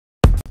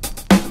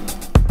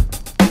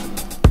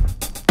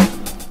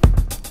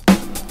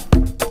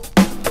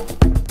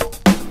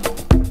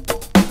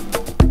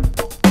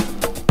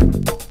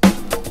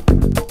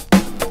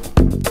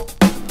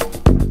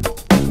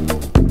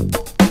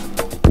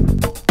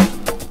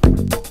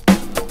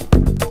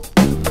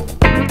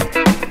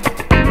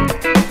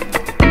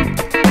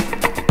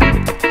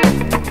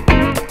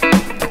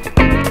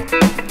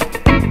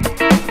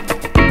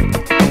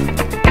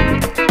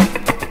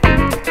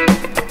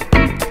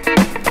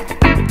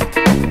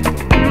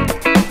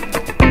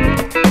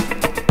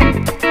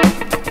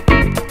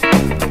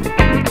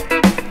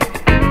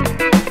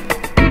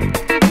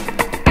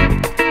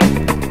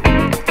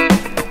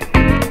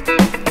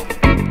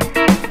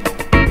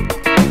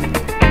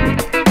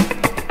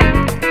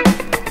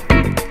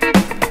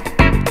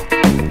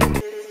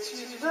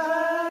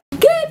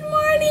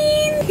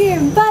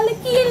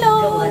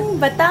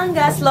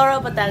Batangas, Loro,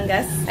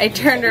 Batangas. I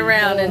turned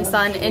around and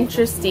saw an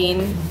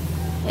interesting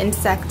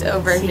insect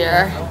over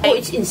here. Oh,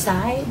 it's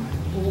inside?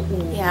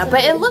 Yeah, but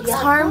it looks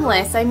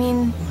harmless. I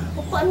mean,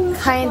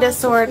 kinda,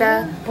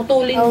 sorta, a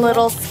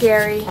little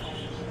scary.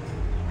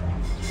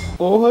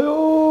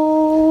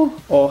 Ohayo!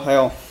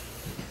 Ohayo.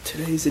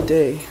 Today's the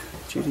day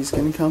Judy's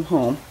gonna come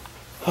home.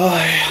 Oh,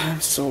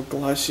 I'm so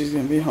glad she's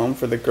gonna be home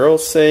for the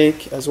girls'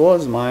 sake as well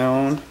as my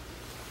own.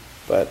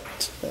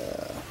 But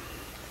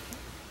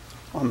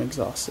I'm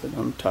exhausted.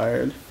 I'm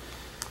tired.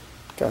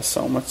 Got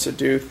so much to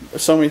do.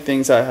 So many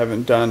things I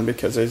haven't done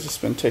because I've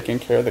just been taking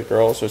care of the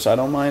girls, which I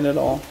don't mind at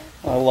all.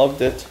 I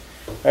loved it.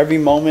 Every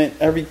moment,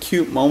 every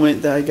cute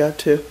moment that I got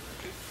to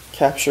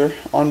capture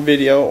on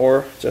video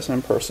or just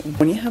in person.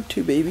 When you have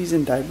two babies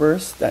in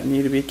diapers that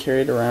need to be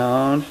carried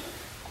around,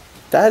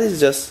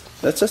 that's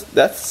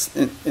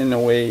in a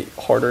way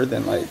harder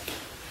than, like,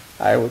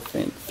 I would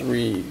think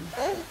 3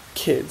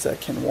 kids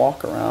that can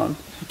walk around.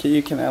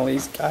 You can at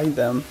least guide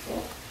them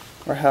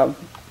or have,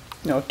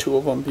 2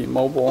 of them be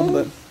mobile,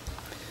 but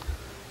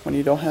when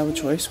you don't have a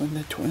choice, when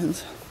they're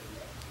twins,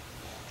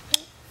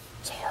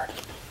 it's hard.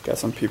 Got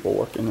some people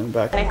working in the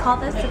back. I call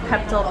this the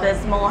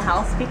Pepto-Bismol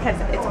house because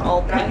it's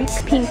all pink.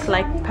 Pink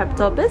like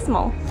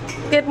Pepto-Bismol.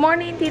 Good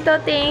morning, Tito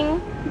Ting.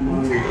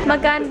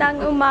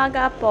 Magandang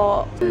umaga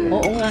po.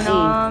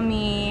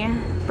 Yummy.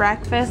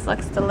 Breakfast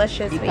looks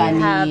delicious. We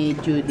have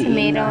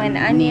tomato and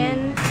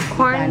onion,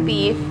 corned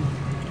beef,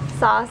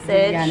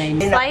 sausage,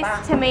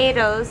 sliced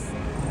tomatoes,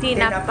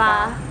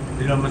 tinapa.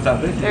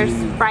 There's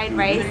fried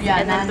rice,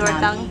 and then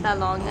tortang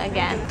talong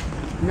again.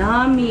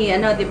 Nami,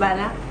 ano, di ba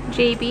na?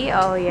 JB,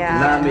 oh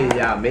yeah.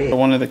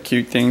 One of the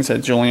cute things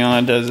that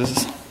Juliana does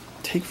is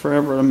take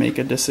forever to make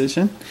a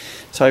decision.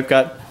 So I've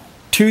got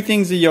 2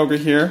 things of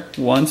yogurt here.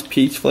 One's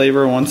peach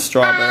flavor, one's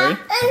strawberry.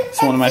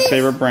 It's one of my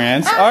favorite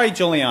brands. Alright,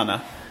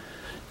 Juliana.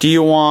 Do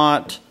you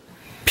want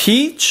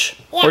peach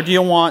or do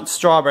you want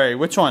strawberry?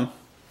 Which one?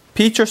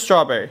 Peach or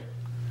strawberry?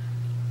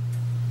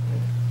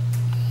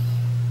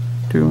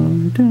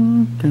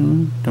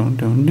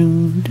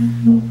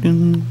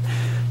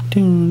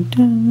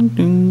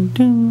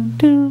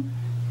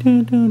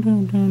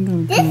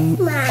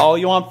 Oh,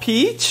 you want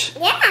peach?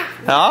 Yeah.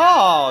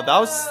 Oh,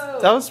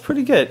 that was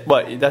pretty good.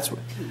 What? That's do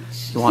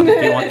you want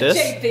this?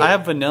 I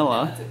have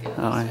vanilla.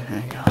 Oh,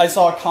 there you go. I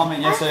saw a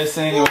comment yesterday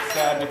saying it was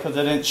sad because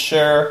I didn't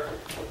share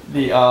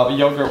the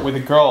yogurt with the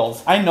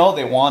girls. I know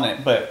they want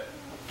it, but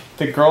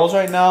the girls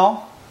right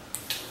now,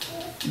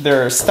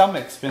 their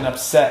stomach's been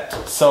upset,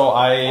 so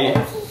I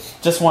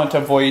just wanted to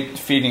avoid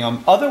feeding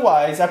them.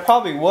 Otherwise, I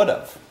probably would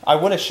have. I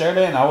would have shared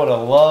it, and I would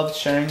have loved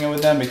sharing it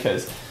with them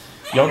because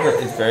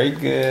yogurt is very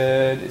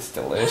good, it's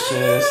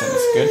delicious, and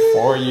it's good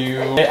for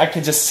you. I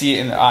could just see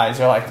it in their eyes.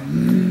 They're like,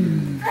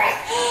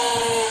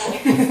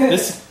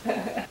 This.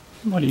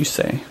 What do you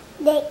say?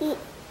 They eat.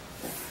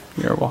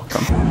 You're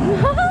welcome.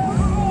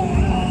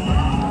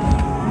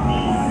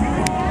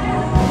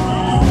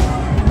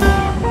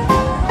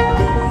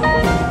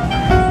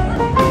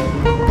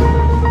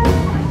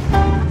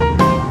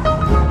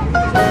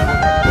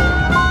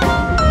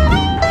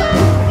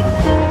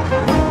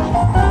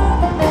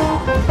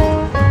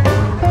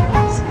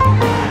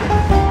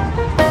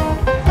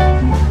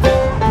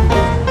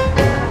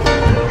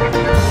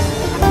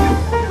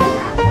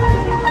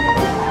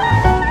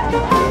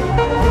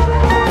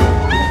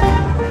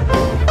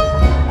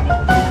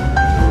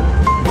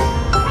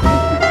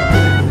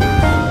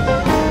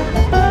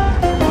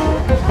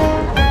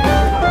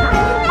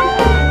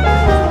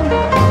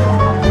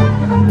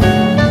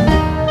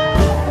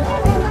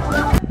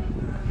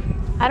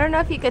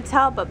 If you could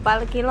tell, but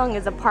Balaquilong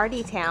is a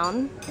party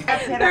town.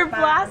 They're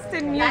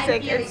blasting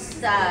music. It's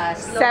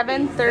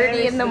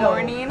 7:30 in the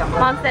morning.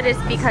 Mom said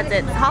it's because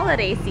it's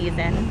holiday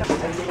season.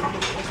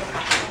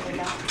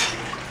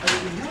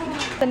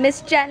 So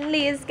Miss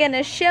Gently is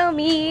gonna show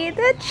me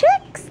the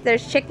chicks.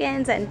 There's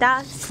chickens and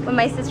ducks. When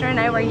my sister and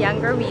I were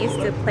younger, we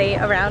used to play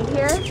around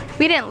here.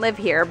 We didn't live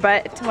here,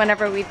 but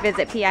whenever we'd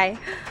visit PI,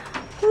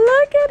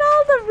 look at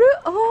all the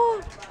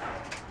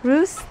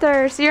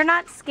roosters. You're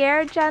not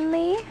scared,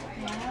 Gently?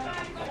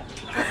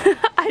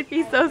 I'd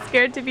be so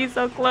scared to be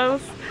so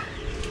close.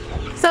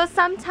 So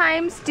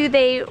sometimes do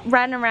they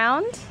run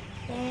around?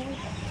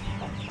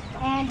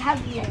 And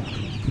hug you.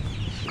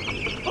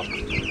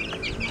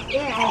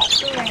 Yeah,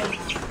 sure.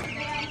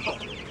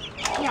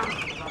 Yeah.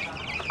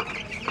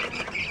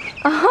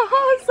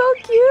 Oh, so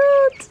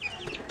cute.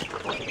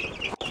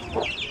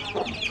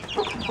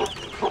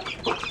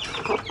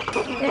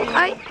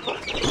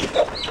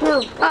 No.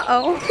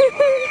 Uh-oh.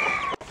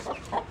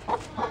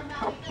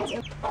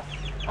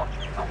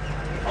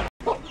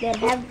 They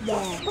have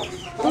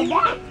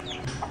that.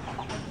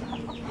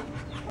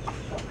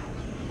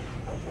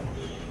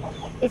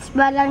 It's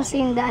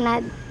balancing the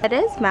another. It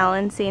is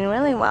balancing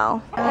really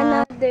well.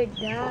 Another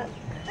duck.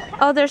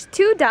 Oh, there's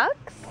 2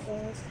 ducks?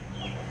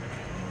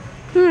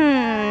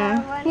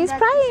 Yes. He's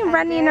probably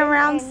running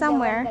around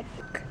somewhere.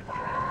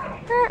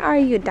 Where are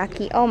you,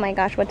 ducky? Oh my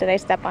gosh, what did I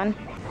step on?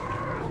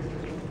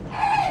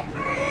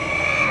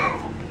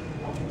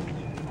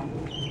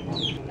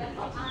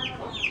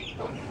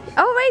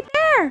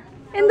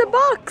 in the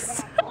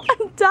box.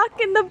 A duck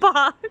in the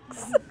box.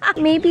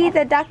 Maybe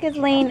the duck is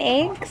laying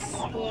eggs?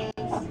 Yes.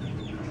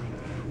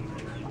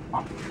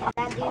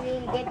 Daddy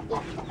will get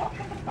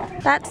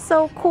it. That's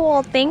so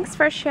cool. Thanks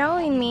for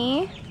showing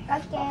me.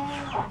 Okay.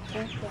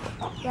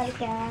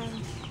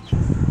 Welcome.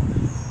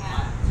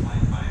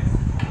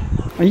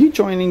 Are you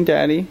joining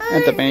Daddy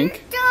at the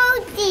bank?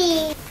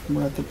 Judy.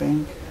 We're at the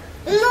bank.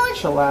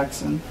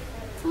 Chillaxing.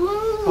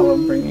 I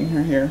love bringing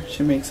her here.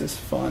 She makes this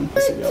fun.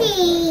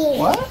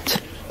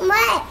 What?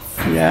 What?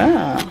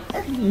 Yeah.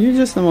 You're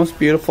just the most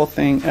beautiful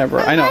thing ever.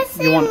 I know.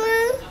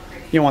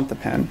 You want the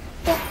pen.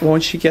 When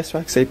she gets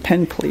back, say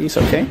pen please,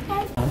 okay?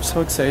 I'm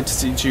so excited to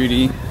see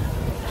Judy.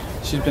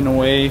 She's been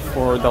away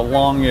for the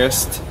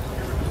longest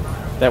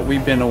that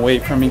we've been away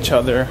from each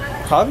other.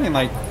 Probably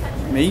like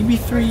maybe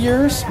 3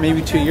 years,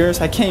 maybe 2 years.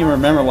 I can't even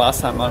remember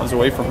last time I was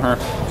away from her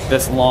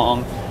this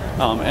long.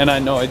 And I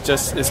know it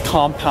just is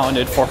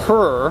compounded for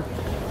her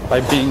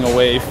by being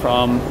away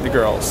from the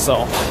girls.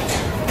 So,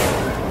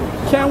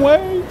 can't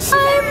wait.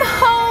 I'm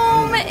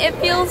home. It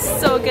feels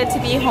so good to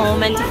be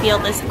home and to feel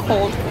this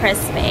cold,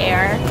 crisp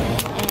air.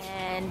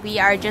 And we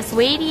are just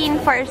waiting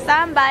for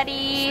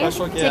somebody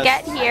Special to guest.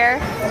 get here,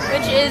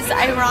 which is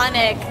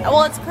ironic.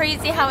 Well, it's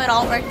crazy how it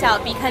all worked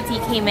out because he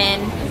came in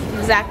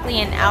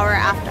exactly an hour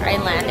after I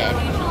landed.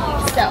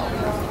 So.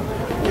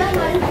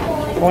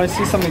 Want to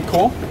see something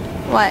cool?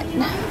 What?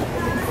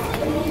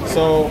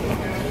 So,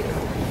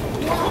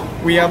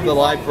 we have the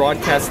live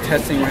broadcast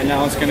testing right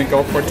now. It's going to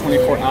go for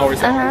 24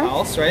 hours at our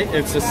house, right?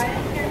 It's just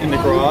in the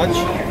garage.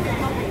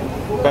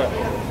 But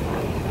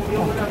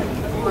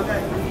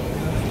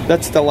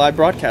that's the live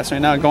broadcast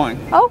right now going.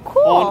 Oh,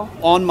 cool.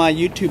 On my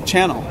YouTube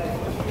channel.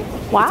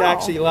 Wow. It's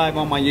actually live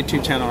on my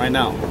YouTube channel right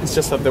now. It's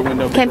just up the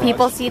window of the Can garage.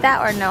 people see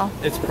that or no?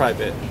 It's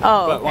private.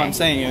 Oh, But what okay. I'm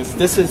saying is,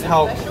 this is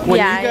how, when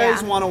Yeah, you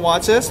guys yeah. want to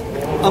watch this,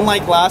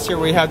 unlike last year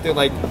we had to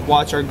like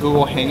watch our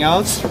Google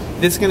Hangouts,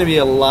 this is going to be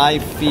a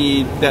live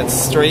feed that's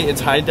straight, it's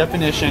high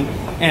definition,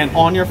 and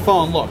on your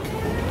phone, look,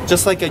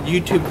 just like a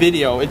YouTube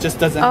video, it just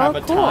doesn't have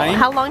a cool. time.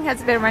 How long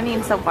has it been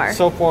running so far?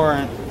 So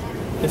far,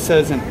 it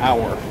says an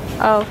hour.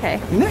 Oh, okay.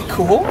 Isn't that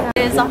cool?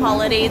 It is the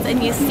holidays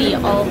and you see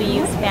all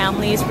these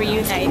families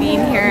reuniting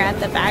here at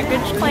the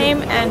baggage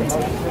claim, and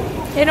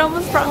it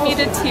almost brought me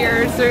to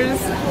tears.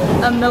 There's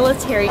a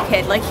military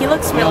kid, like he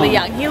looks really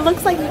young. He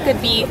looks like he could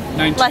be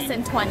 19. less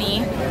than 20.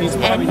 He's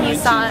And probably he 19.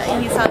 saw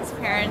his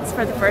parents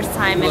for the first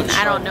time in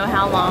I don't know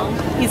how long.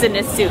 He's in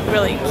his suit,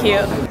 really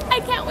cute. I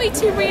can't wait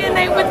to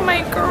reunite with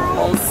my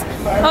girls.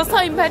 I was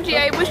telling Benji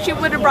I wish you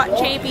would have brought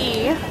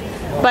JB.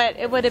 But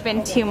it would have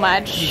been too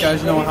much. You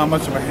guys know how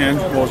much of a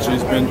handful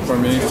she's been for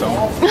me, so.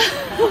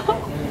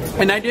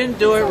 And I didn't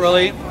do it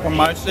really for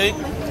my sake.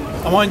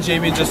 I want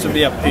JB just to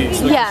be at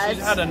peace. Like, Yeah,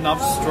 she's had enough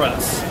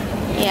stress.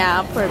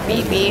 Yeah, poor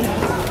baby.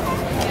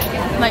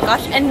 Oh my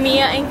gosh, and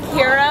Mia and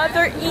Kira,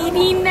 they're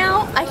eating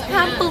now. I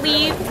can't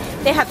believe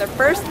they had their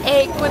first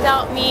egg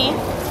without me.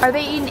 Are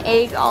they eating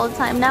egg all the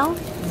time now?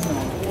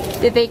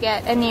 Did they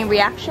get any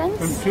reactions?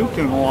 I'm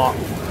puking a lot.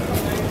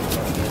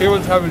 He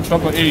was having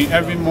trouble eating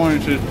every morning.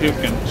 She's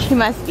puking. She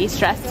must be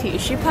stressed too.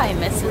 She probably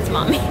misses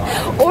mommy.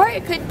 Or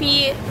it could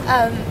be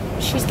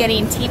she's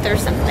getting teeth or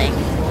something.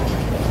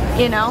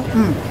 You know?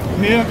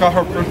 Mia got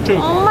her first tooth.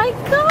 Oh my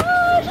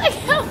gosh! I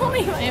can't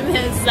believe I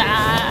missed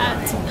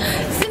that.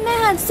 See,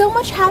 man, so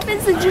much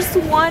happens in just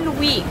 1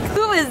 week.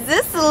 Who is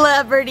this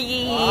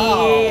celebrity?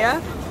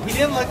 Wow. He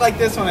didn't look like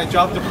this when I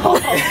dropped him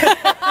off.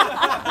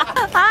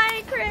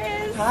 Hi,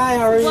 Chris. Hi,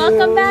 how are you?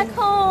 Welcome back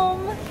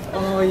home.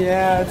 Oh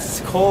yeah,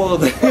 it's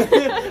cold.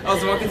 I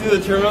was walking through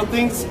the terminal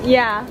things.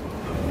 Yeah.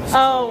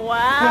 Oh,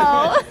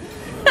 wow.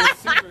 It's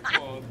super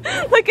cold.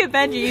 Look at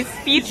Benji, he's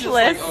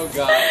speechless. Oh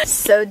god.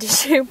 So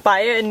did you buy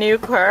a new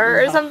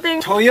car or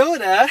something?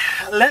 Toyota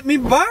let me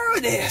borrow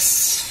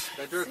this.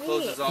 That door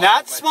closes off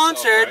Not by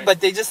sponsored, itself, right?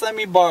 but they just let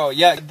me borrow.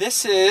 Yeah,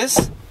 this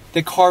is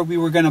the car we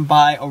were gonna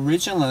buy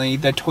originally,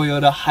 the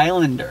Toyota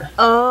Highlander.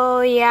 Oh,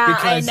 yeah,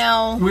 Because I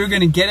know. we were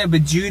gonna get it,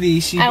 but Judy,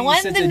 she I being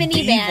wanted such the a minivan.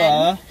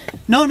 diva.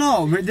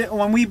 No,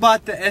 when we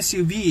bought the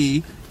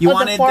SUV, you Oh, the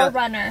wanted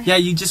 4Runner. Yeah,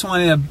 you just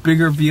wanted a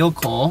bigger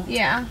vehicle.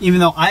 Yeah.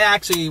 Even though I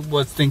actually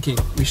was thinking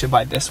we should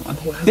buy this one.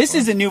 This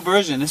is a new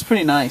version. It's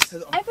pretty nice.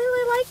 I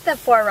really like the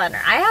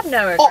 4Runner. I have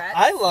no Oh, regrets.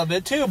 I love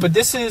it too, but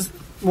this is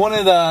one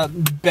of the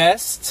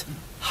best,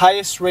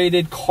 highest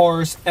rated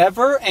cars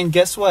ever, and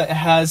guess what? It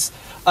has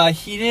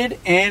heated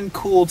and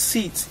cooled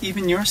seats.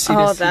 Even your seat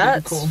Oh, is heated and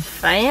that's cooled.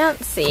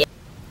 fancy.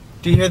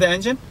 Do you hear the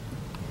engine?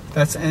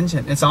 That's the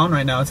engine. It's on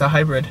right now. It's a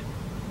hybrid.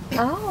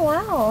 Oh,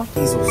 wow.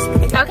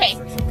 Okay,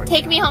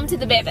 take me home to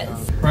the babies.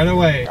 Right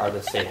away. I'll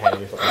just say hey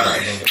or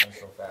something.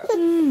 So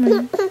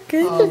fast.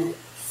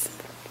 Goodness.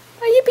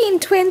 Are you being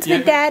twins Yeah,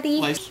 with Daddy?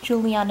 like-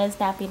 Juliana's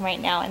napping right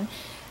now, and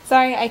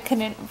sorry I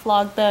couldn't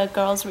vlog the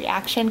girls'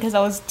 reaction because I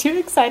was too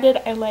excited.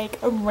 I like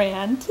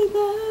ran to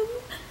them.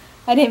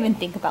 I didn't even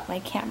think about my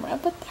camera,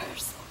 but they're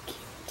so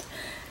cute.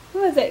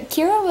 Who was it?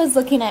 Kira was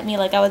looking at me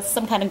like I was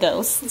some kind of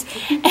ghost,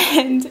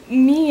 and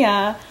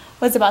Mia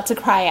was about to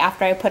cry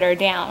after I put her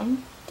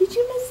down. Did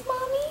you miss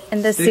mommy?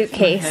 And the Stick my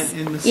suitcase. head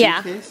in the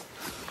Yeah. suitcase?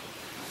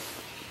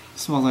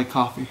 Smells like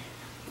coffee.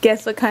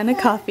 Guess what kind of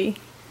coffee?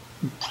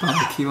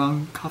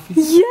 Kilang coffee?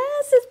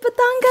 Yes, it's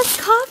Batangas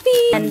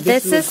coffee. And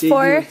this is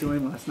for was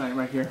doing last night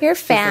right here. your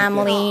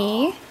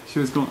family. She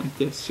was going like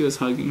this. She was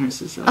hugging her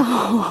sister.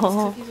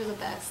 Oh, These are the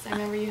best. I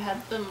remember you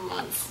had them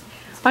once.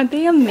 aren't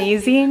they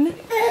amazing?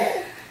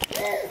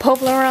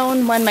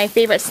 Toblerone, one of my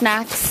favorite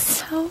snacks.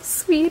 How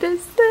sweet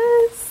is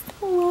this?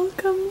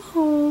 Welcome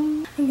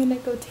home. I'm gonna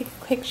go take a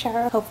quick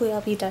shower. Hopefully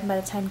I'll be done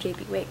by the time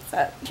JB wakes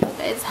up. You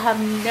guys have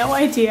no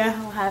idea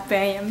how happy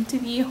I am to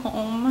be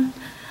home.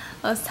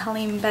 I was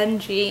telling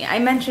Benji, I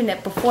mentioned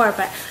it before,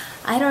 but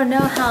I don't know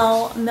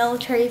how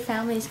military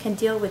families can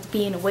deal with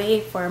being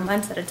away for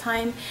months at a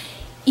time.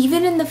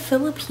 Even in the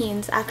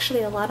Philippines,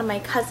 actually a lot of my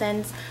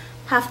cousins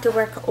have to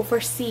work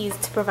overseas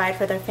to provide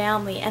for their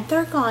family, and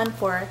they're gone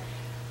for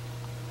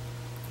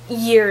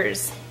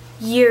years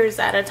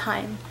at a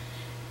time.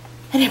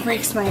 And it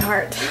breaks my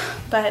heart.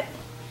 But,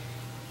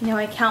 you know,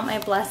 I count my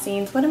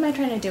blessings. What am I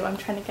trying to do? I'm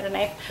trying to get a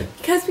knife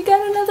because we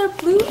got another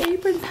Blue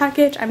Apron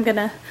package. I'm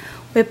gonna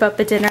whip up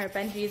a dinner.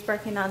 Benji's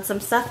working on some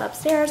stuff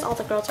upstairs. All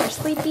the girls are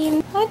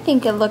sleeping. I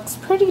think it looks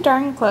pretty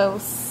darn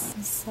close.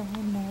 I'm so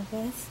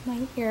nervous.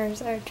 My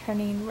ears are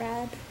turning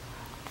red.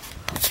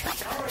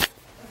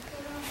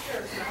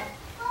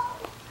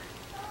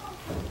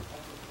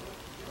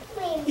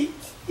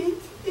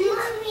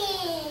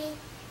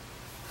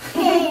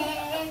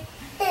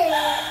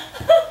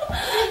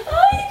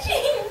 Hi,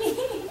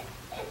 Jamie.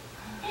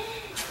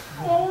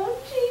 Oh,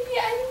 Jamie,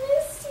 I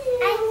miss you.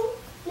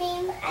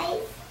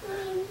 Ice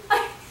cream.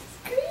 Ice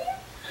cream?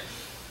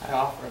 I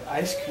offered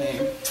ice cream.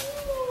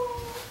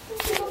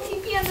 Did you pee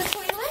pee on the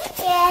toilet?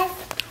 Yes.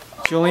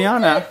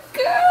 Juliana.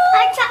 Girl.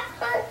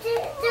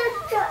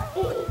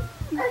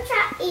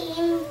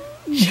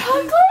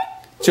 Chocolate?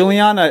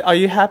 Juliana, are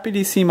you happy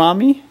to see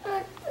mommy?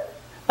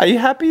 Are you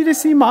happy to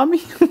see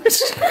mommy?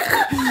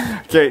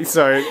 Okay,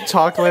 sorry.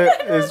 Chocolate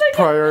is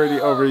priority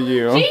over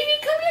you. Jamie,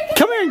 come here.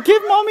 Come here,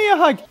 give mommy a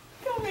hug.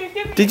 Come here,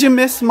 give me. Did you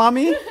miss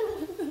mommy?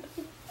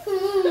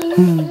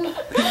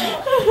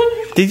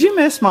 Did you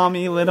miss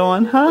mommy, little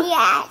one, huh?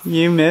 Yes.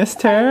 You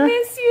missed I her?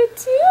 miss you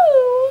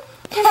too.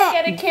 Can I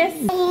get a kiss?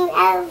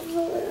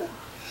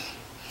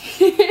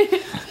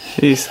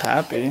 She's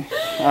happy.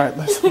 Alright,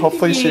 let's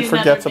hopefully she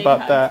forgets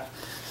about that.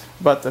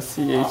 About the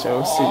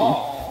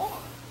CHOC.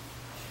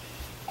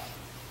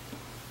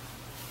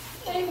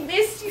 I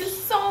miss you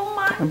so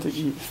much. Time to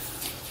eat.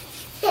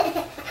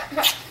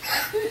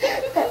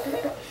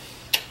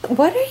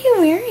 What are you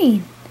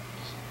wearing?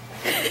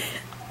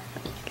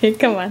 Okay,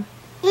 come on.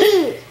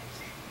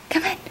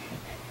 Come on.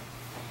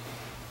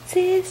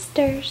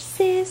 Sisters,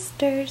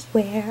 sisters,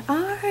 where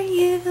are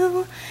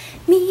you?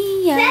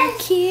 Mia,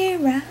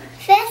 Kira.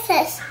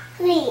 Christmas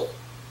tree.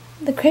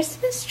 The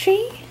Christmas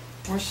tree?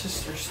 We're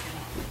sisters.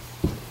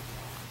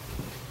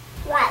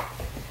 Right.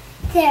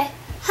 There.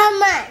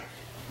 Come on.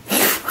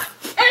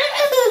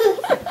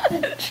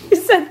 She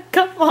said,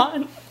 come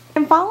on.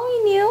 I'm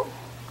following you.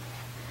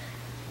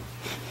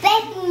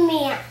 Baby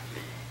Mia.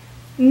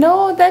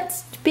 No,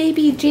 that's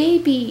baby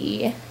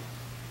JB.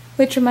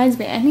 Which reminds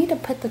me, I need to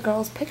put the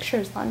girls'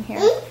 pictures on here.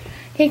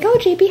 Okay, go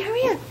JB,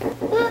 hurry up.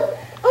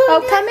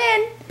 Oh, come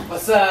in.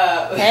 What's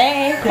up?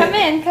 Hey, come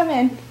in, come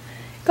in.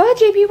 Go ahead,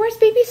 JB. Where's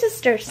baby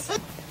sisters?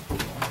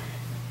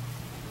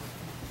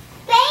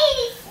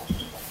 Baby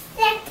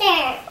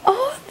sister.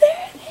 Oh,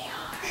 there they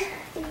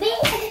are.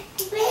 Baby.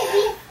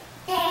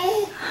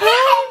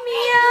 Hi,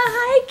 Mia.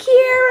 Hi,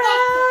 Kira.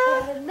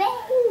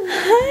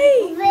 Hi.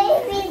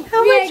 Baby.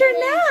 How was your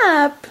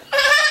nap?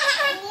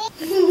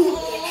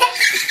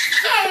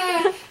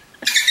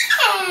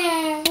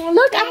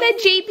 Look, I bet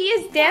JB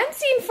is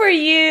dancing for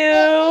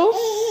you.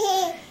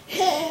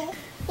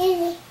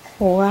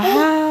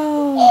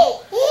 Wow.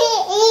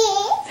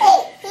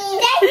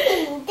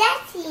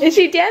 Is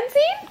she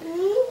dancing?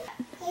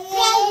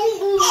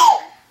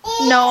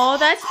 No,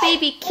 that's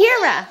baby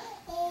Kira.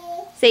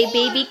 Say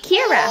baby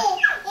Kira.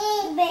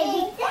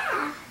 Baby.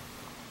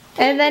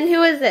 And then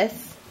who is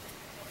this?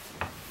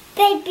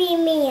 Baby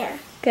Mia.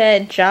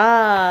 Good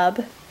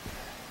job.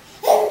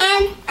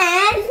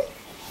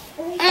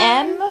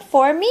 M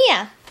for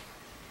Mia.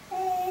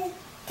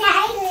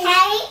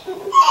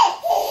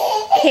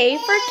 K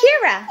for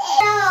Kira.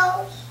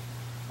 No.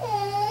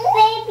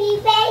 Baby.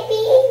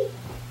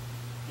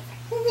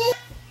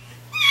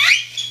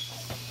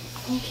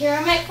 Kira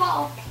might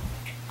fall.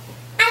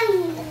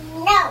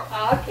 No.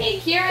 Okay,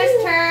 Kira's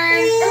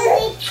turn.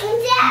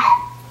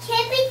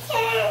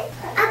 Turn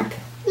up,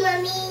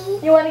 Mommy.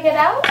 You want to get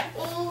out?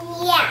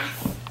 Yes.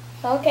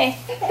 Okay.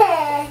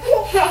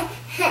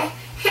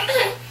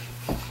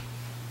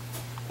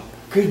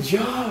 Good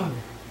job.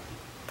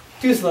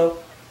 Too slow.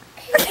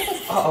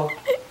 Uh-oh.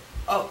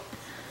 Oh.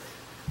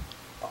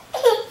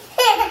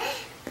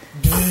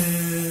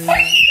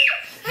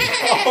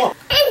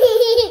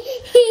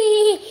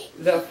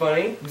 Is that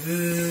funny?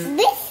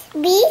 This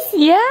beast.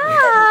 Yeah.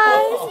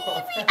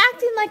 See,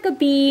 acting like a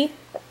bee.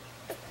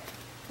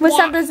 What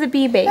sound does a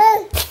bee make?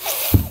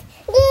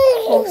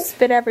 Oh,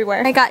 spit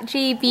everywhere. I got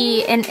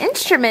JB an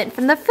instrument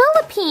from the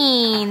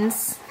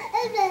Philippines.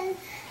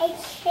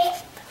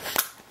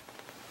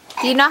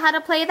 Do you know how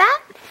to play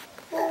that?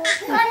 Oh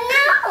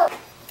no!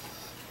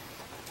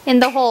 In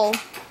the hole.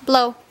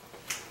 Blow.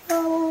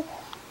 Oh,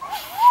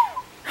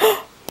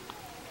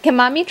 Can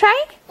mommy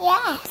try?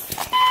 yes.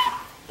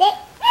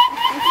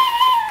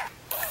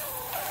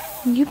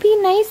 You be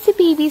nice to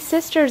baby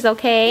sisters,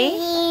 okay?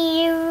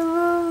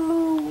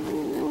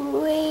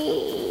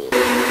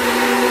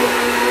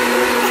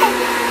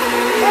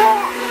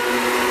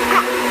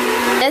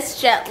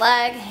 This jet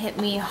lag hit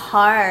me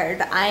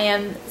hard. I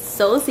am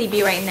so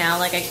sleepy right now.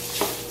 Like I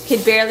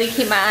could barely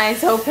keep my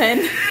eyes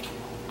open.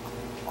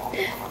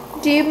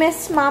 Do you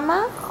miss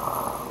mama?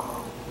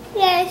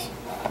 Yes.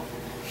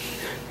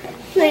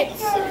 Me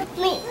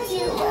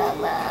too,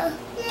 Mama.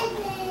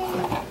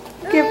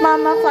 Give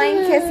mama a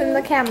flying kiss in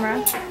the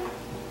camera.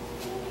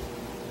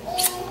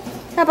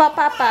 How about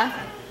papa?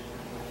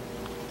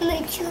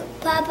 Me too,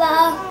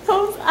 Papa.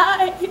 Those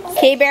eyes.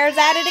 K-Bear's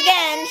at it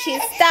again.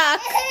 She's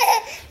stuck.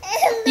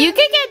 You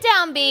can get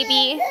down,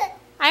 baby.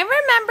 I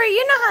remember,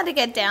 you know how to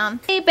get down.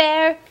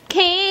 K-Bear,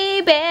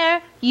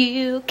 K-Bear,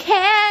 you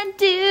can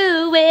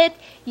do it.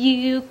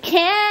 You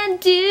can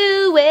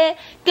do it.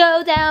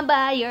 Go down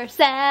by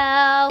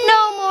yourself.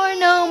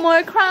 No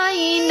more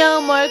crying,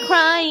 no more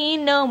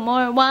crying, no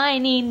more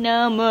whining,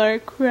 no more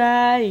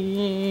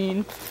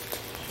crying.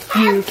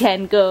 You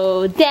can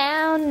go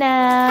down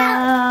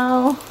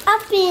now.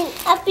 Up in.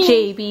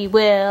 JB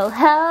will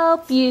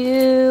help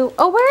you.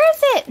 Oh, where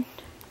is it?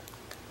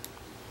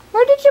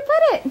 Where did you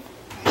put it?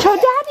 Show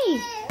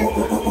Daddy.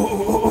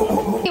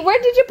 Where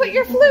did you put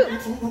your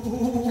flute?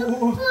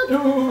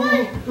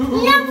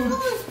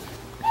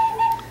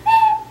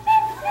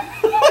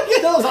 Look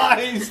at those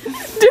eyes. Do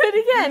it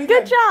again.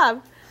 Good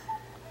job.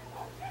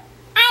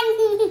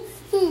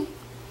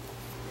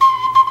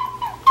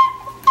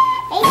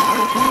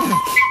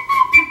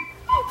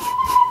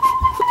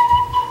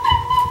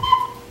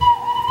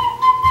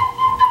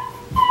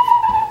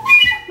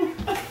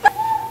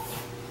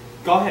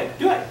 Go ahead,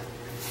 do it.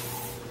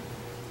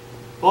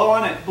 Blow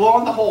on it. Blow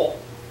on the hole.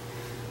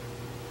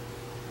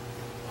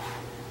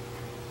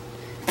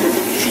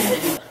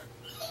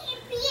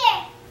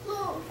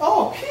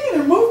 Oh,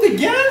 Peter moved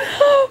again?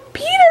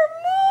 Peter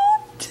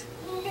moved.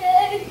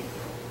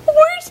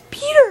 Where's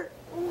Peter?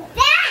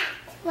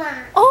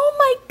 Oh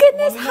my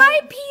goodness.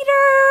 Hi,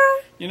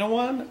 Peter. You know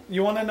what?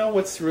 You want to know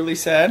what's really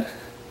sad?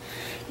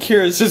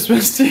 Kira's just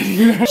been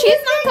standing there.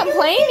 She's not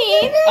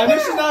complaining. I know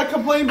she's not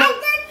complaining, but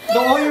the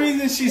only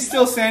reason she's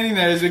still standing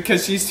there is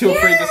because she's too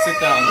afraid to sit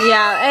down.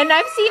 Yeah, and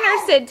I've seen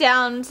her sit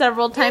down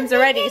several times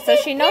already, so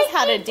she knows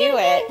how to do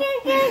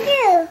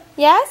it.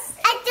 Yes?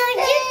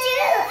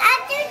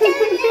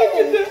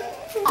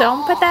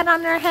 Don't put that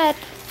on her head.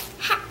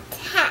 Hat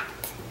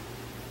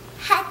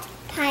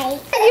pie.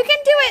 You can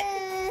do it.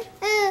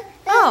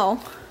 Oh.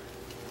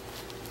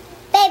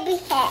 Baby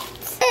hat.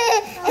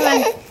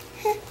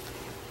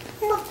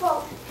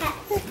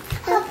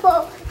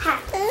 Purple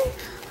hat.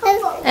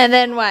 And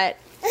then what?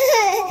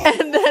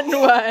 And then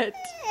what?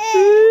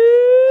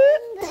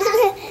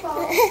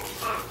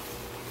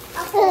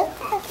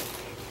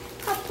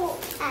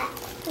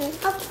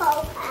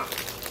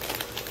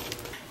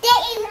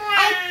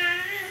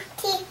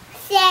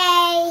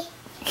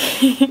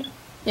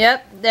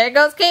 Yep, there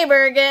goes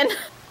K-Bear again.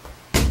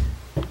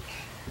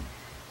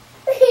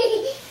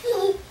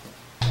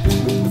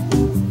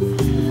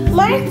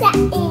 Martha.